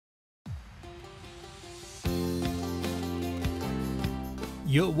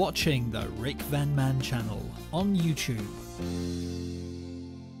You're watching the Rickvanman channel on YouTube.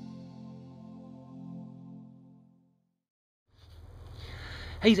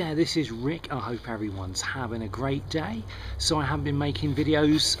 Hey there, this is Rick. I hope everyone's having a great day. So I haven't been making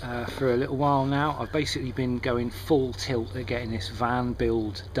videos for a little while now. I've basically been going full tilt at getting this van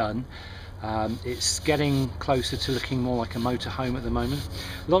build done. It's getting closer to looking more like a motorhome at the moment.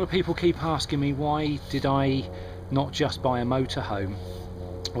 A lot of people keep asking me, why did I not just buy a motorhome?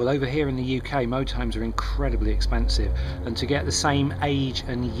 Well, over here in the UK, motorhomes are incredibly expensive, and to get the same age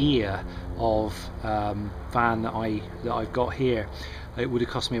and year of van that I've got here, it would have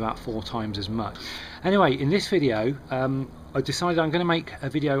cost me about 4 times as much. Anyway, in this video, I decided I'm going to make a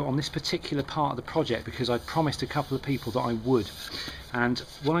video on this particular part of the project because I promised a couple of people that I would. And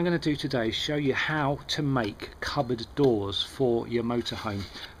what I'm going to do today is show you how to make cupboard doors for your motorhome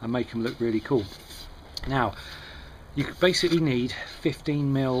and make them look really cool. Now, you basically need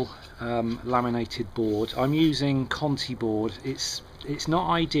 15mm laminated board. I'm using conti-board. It's not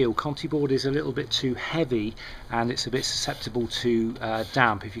ideal. Conti-board is a little bit too heavy and it's a bit susceptible to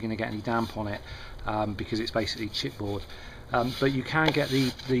damp, if you're going to get any damp on it, because it's basically chipboard. But you can get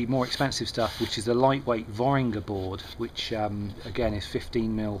the more expensive stuff, which is the lightweight Vorringer board, which again is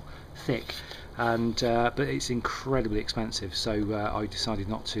 15mm thick, and but it's incredibly expensive. So I decided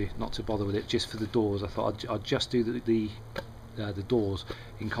not to bother with it just for the doors. I thought I'd just do the doors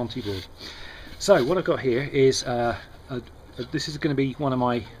in conti board. So what I've got here is this is going to be one of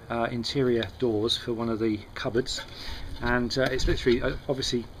my interior doors for one of the cupboards, and it's literally,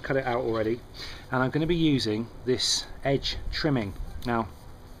 obviously cut it out already, and I'm going to be using this edge trimming. Now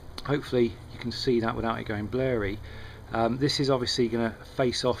hopefully you can see that without it going blurry. This is obviously going to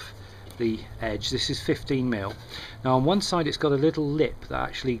face off the edge. This is 15mm. Now on one side it's got a little lip that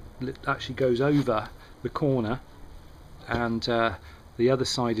actually goes over the corner, and the other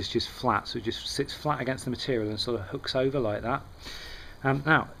side is just flat, so it just sits flat against the material and sort of hooks over like that.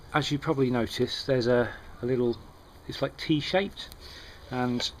 Now, as you probably noticed, there's a little, it's like T-shaped,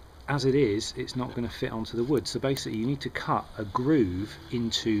 and as it is, it's not going to fit onto the wood. So basically you need to cut a groove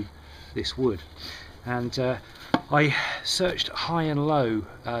into this wood. And I searched high and low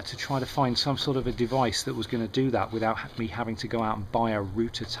to try to find some sort of a device that was going to do that without me having to go out and buy a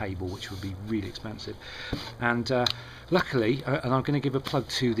router table, which would be really expensive. And luckily, and I'm going to give a plug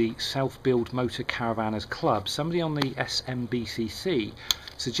to the Self-Build Motor Caravanners Club, somebody on the SMBCC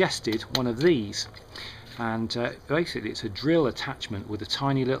suggested one of these. And basically it's a drill attachment with a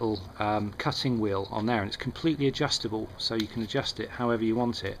tiny little cutting wheel on there, and it's completely adjustable, so you can adjust it however you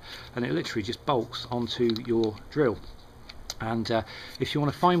want it, and it literally just bolts onto your drill. And if you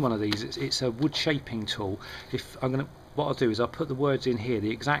want to find one of these, it's a wood shaping tool. What I'll do is I'll put the words in here,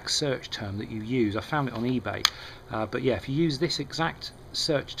 the exact search term that you use. I found it on eBay, but yeah, if you use this exact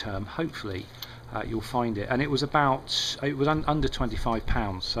search term, hopefully you'll find it. And it was under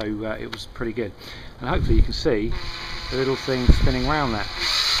 £25, so it was pretty good. And hopefully you can see the little thing spinning around there.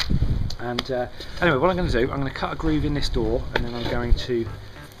 And anyway, what I'm going to do, I'm going to cut a groove in this door, and then I'm going to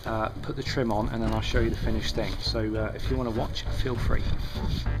put the trim on, and then I'll show you the finished thing. So if you want to watch, feel free.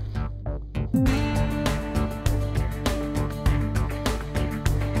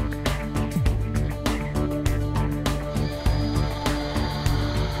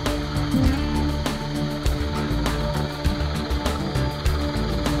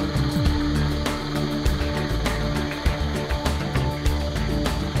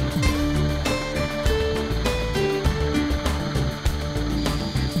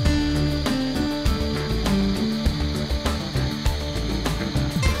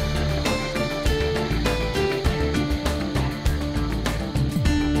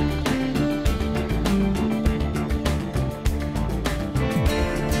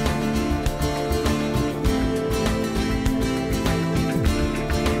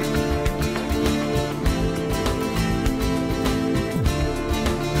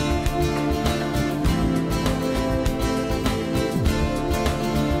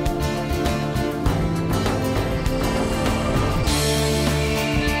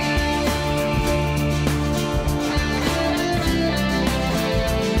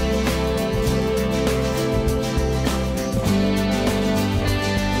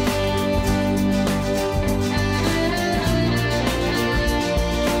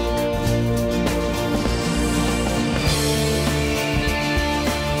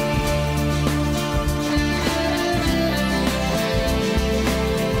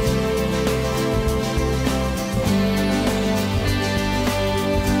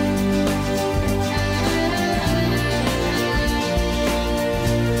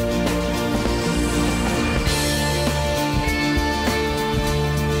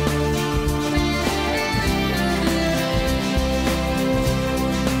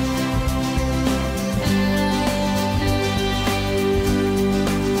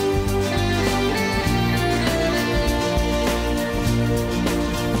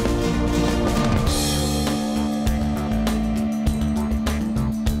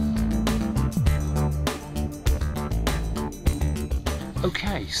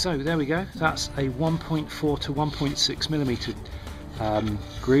 Okay, so there we go. That's a 1.4 to 1.6 millimeter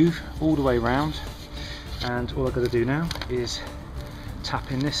groove all the way around, and all I've got to do now is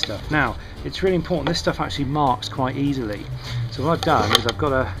tap in this stuff. Now it's really important, this stuff actually marks quite easily. So what I've done is I've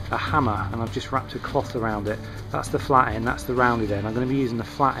got a hammer and I've just wrapped a cloth around it. That's the flat end, that's the rounded end. I'm going to be using the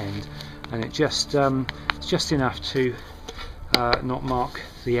flat end, and it's just enough to not mark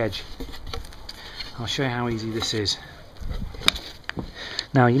the edge. I'll show you how easy this is.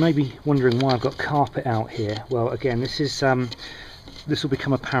 Now you may be wondering why I've got carpet out here. Well, again, this will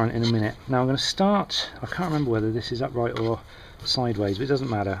become apparent in a minute. Now I'm going to start, I can't remember whether this is upright or sideways, but it doesn't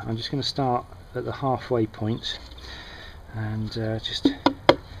matter. I'm just going to start at the halfway point and just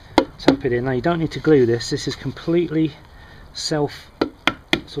tap it in. Now you don't need to glue this. This is completely self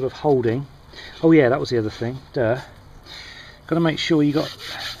sort of holding. Oh yeah, that was the other thing. Got to make sure you got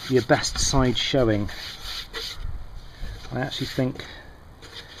your best side showing. I actually think,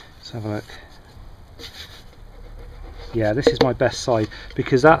 let's have a look. Yeah, this is my best side,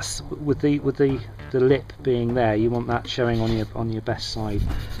 because that's with the lip being there. You want that showing on your best side.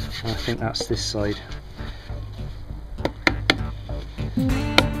 And I think that's this side.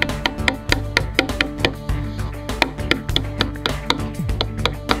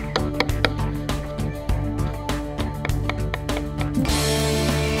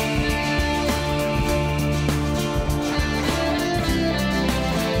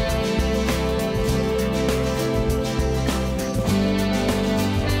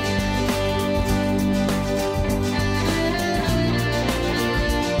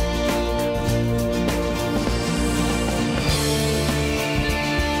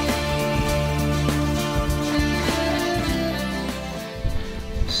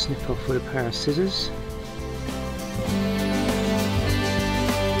 Snip off with a pair of scissors.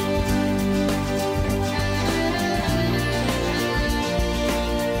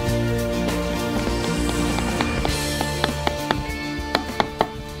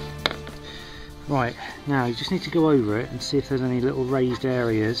 Right, now you just need to go over it and see if there's any little raised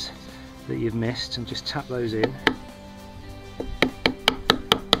areas that you've missed, and just tap those in.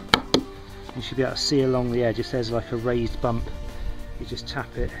 You should be able to see along the edge if there's like a raised bump. You just tap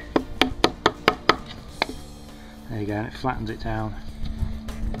it. There you go, and it flattens it down.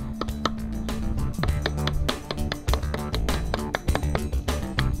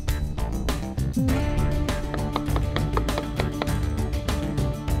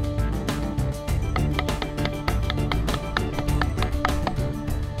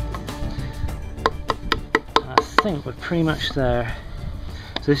 I think we're pretty much there.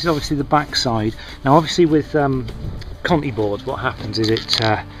 So this is obviously the back side. Now obviously with conti-board, what happens is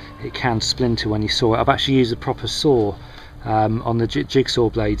it can splinter when you saw it. I've actually used a proper saw on the jigsaw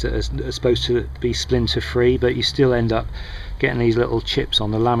blades that are supposed to be splinter free, but you still end up getting these little chips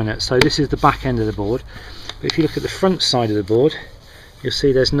on the laminate. So this is the back end of the board, but if you look at the front side of the board, you'll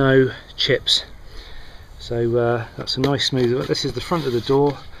see there's no chips. So that's a nice smooth. This is the front of the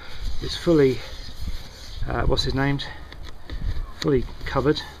door. It's fully what's it named? Fully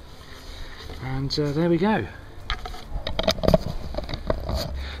covered, and there we go.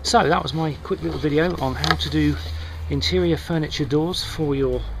 So that was my quick little video on how to do interior furniture doors for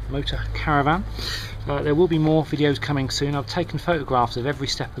your motor caravan. There will be more videos coming soon. I've taken photographs of every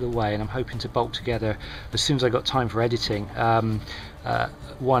step of the way, and I'm hoping to bulk together, as soon as I got time for editing, 1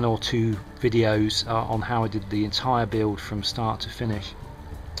 or 2 videos on how I did the entire build from start to finish.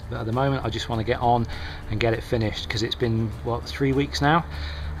 But at the moment I just want to get on and get it finished, because it's been, what, 3 weeks now,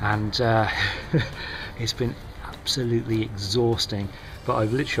 and it's been absolutely exhausting. But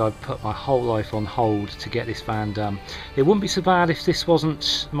I've put my whole life on hold to get this van done. It wouldn't be so bad if this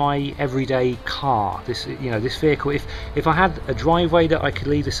wasn't my everyday car. This vehicle, if I had a driveway that I could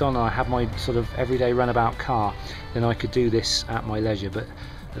leave this on and I had my sort of everyday runabout car, then I could do this at my leisure. But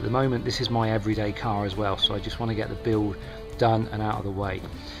at the moment this is my everyday car as well, so I just want to get the build done and out of the way.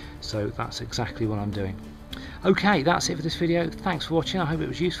 So that's exactly what I'm doing. Okay, that's it for this video. Thanks for watching. I hope it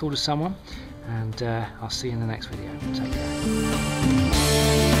was useful to someone, and I'll see you in the next video. Take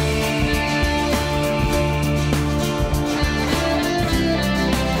care.